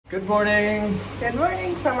Good morning! Good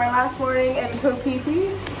morning from our last morning in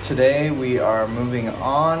Kopipi. Today we are moving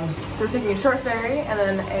on. So we're taking a short ferry and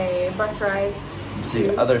then a bus ride to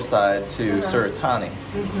the other side to Suratani.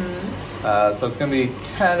 So it's going to be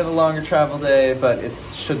kind of a longer travel day, but it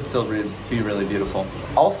should still be really beautiful.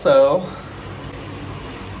 Also,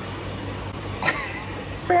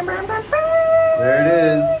 there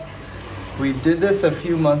it is. We did this a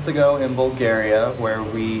few months ago in Bulgaria, where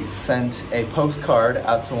we sent a postcard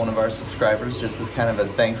out to one of our subscribers just as kind of a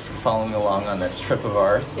thanks for following along on this trip of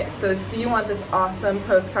ours. Yes, so if you want this awesome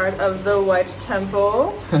postcard of the White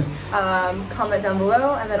Temple, comment down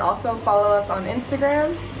below, and then also follow us on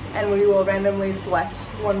Instagram, and we will randomly select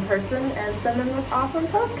one person and send them this awesome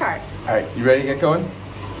postcard. All right, you ready to get going?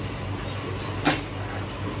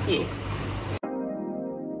 Yes.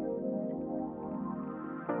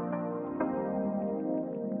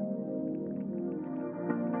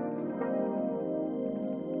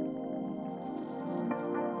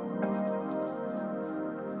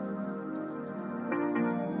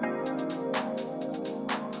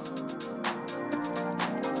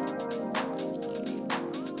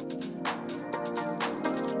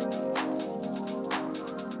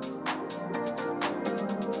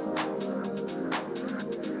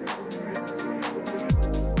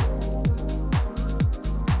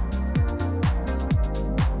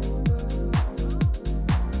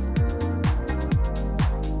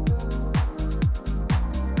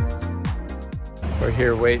 We're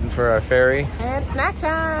here waiting for our ferry. And it's snack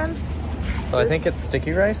time. So I think it's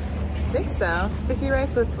sticky rice. I think so. Sticky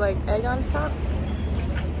rice with like egg on top.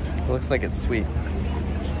 It looks like it's sweet.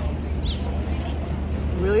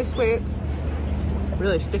 Really sweet.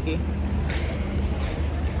 Really sticky.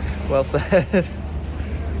 Well said.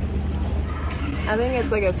 I think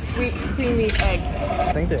it's like a sweet, creamy egg.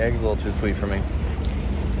 I think the egg's a little too sweet for me.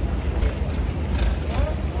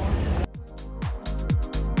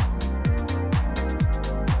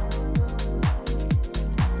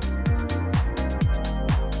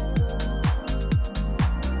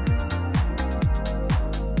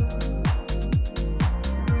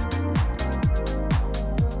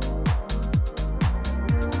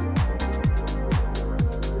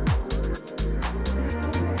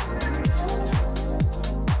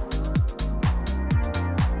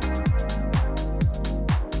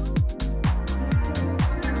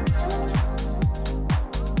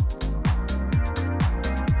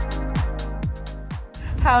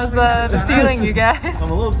 How's the ceiling, you guys?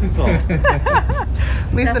 I'm a little too tall.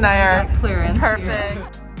 Lisa and I are clearance perfect.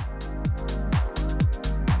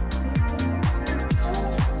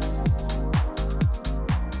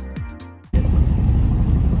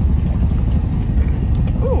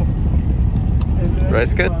 Ooh.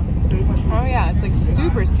 Rice good? Oh yeah, it's like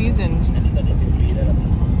super seasoned.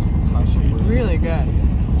 Really good.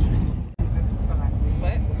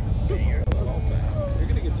 What? You're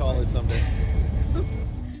gonna get taller someday.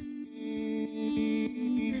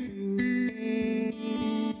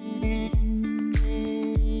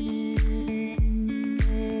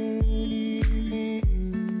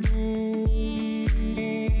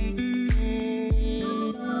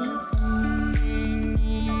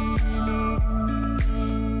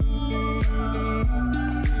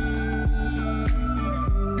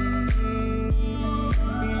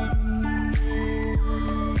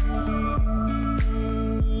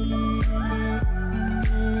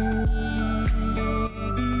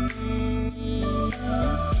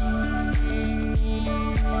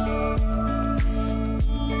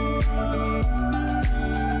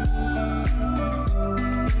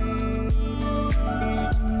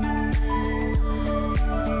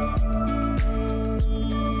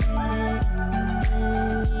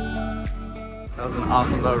 That was an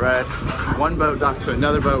awesome boat ride. One boat docked to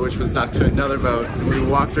another boat, which was docked to another boat. We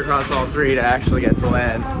walked across all three to actually get to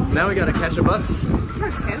land. Now we gotta catch a bus.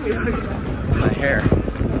 My hair.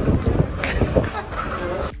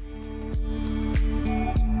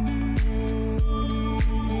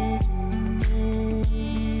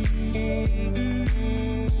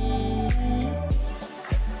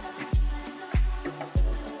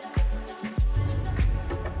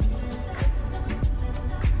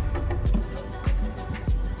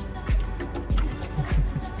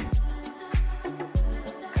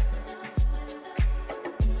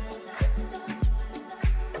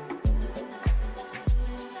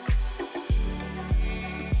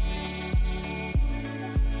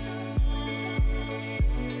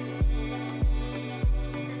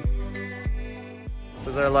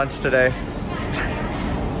 Was our lunch today?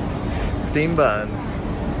 Steam buns.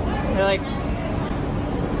 They're like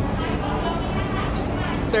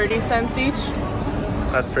 30 cents each.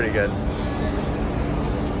 That's pretty good.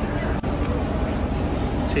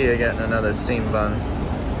 Tia getting another steam bun.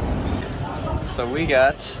 So we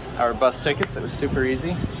got our bus tickets. It was super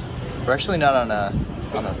easy. We're actually not on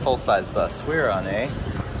a full-size bus. We're on a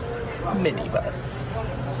mini bus.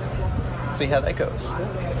 See how that goes.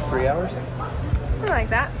 It's 3 hours? Something like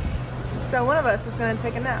that. So one of us is going to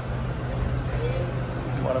take a nap.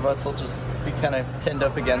 One of us will just be kind of pinned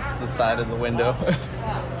up against the side of the window.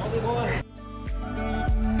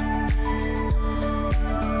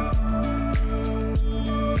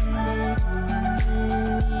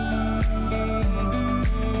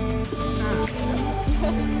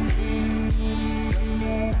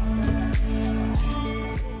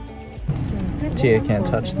 Tia can't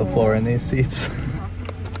touch the floor in these seats.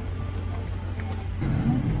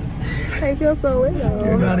 I feel so little.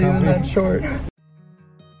 You're not even that short.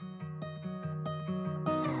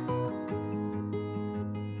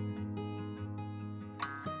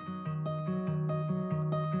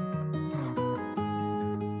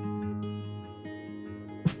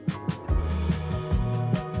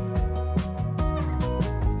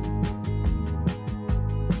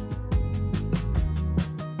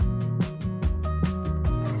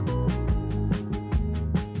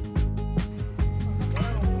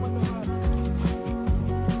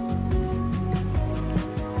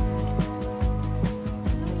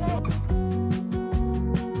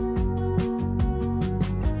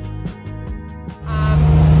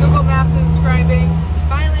 Google Maps is describing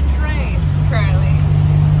violent rain currently.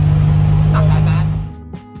 It's not that bad.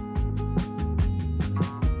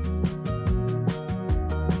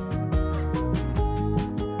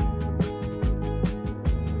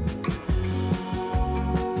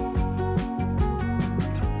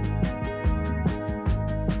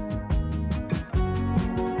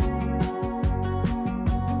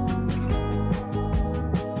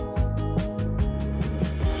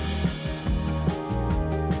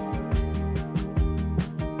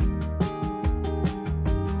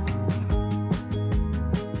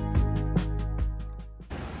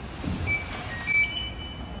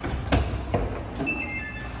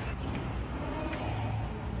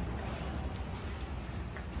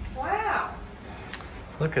 Wow,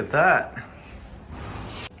 Look at that.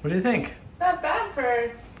 What do you think? not bad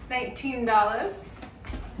for $19.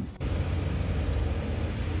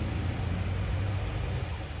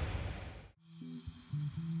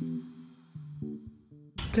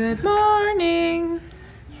 Good morning.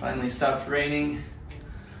 Finally stopped raining.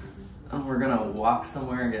 And we're gonna walk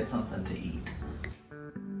somewhere and get something to eat.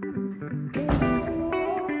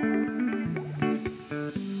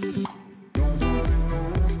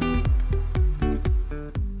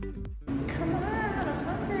 Come on, I'm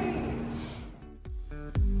hungry.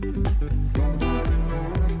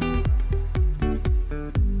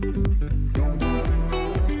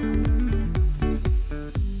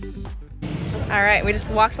 All right, we just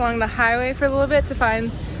walked along the highway for a little bit to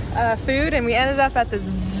find food, and we ended up at this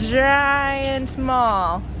giant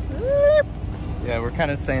mall. Yeah, we're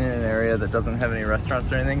kind of staying in an area that doesn't have any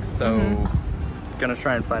restaurants or anything, so gonna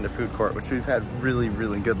try and find a food court, which we've had really,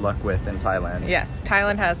 really good luck with in Thailand. Yes,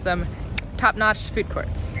 Thailand has some top-notch food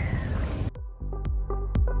courts.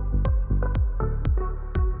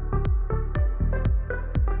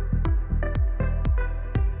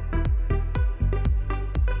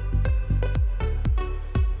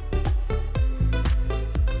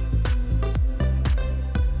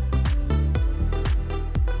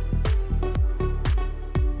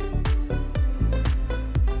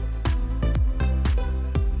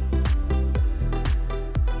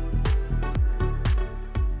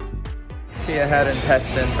 Tia had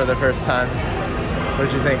intestine for the first time. What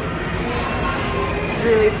did you think? It's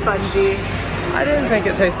really spongy. I didn't think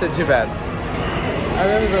it tasted too bad. I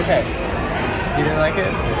thought it was okay. You didn't like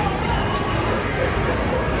it?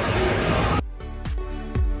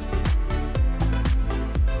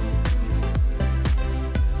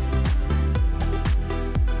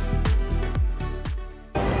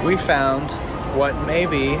 We found what may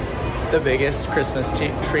be the biggest Christmas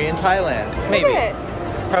tree in Thailand. Maybe. Is it?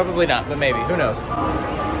 Probably not, but maybe. Who knows?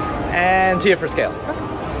 And Tia for scale.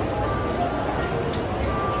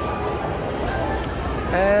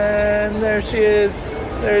 And there she is.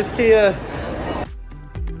 There's Tia.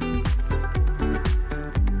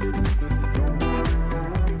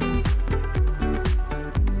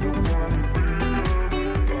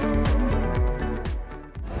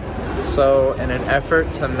 So, in an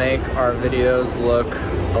effort to make our videos look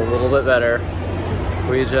a little bit better,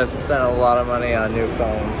 we just spent a lot of money on new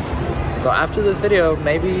phones. So after this video,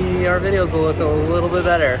 maybe our videos will look a little bit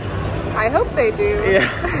better. I hope they do.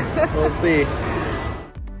 Yeah, we'll see.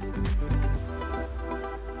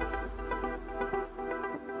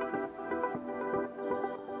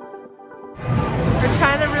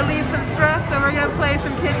 relieve some stress, so we're gonna play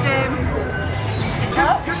some kid games.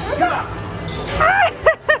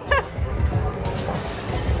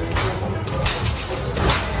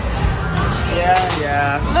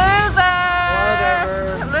 Yeah. Loser!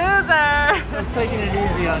 Whatever. Loser! I was taking it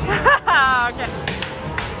easy on you. Okay.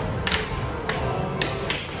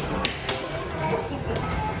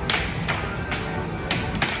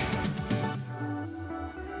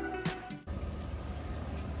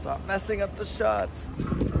 Stop messing up the shots.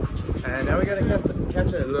 And now we gotta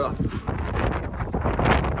catch it.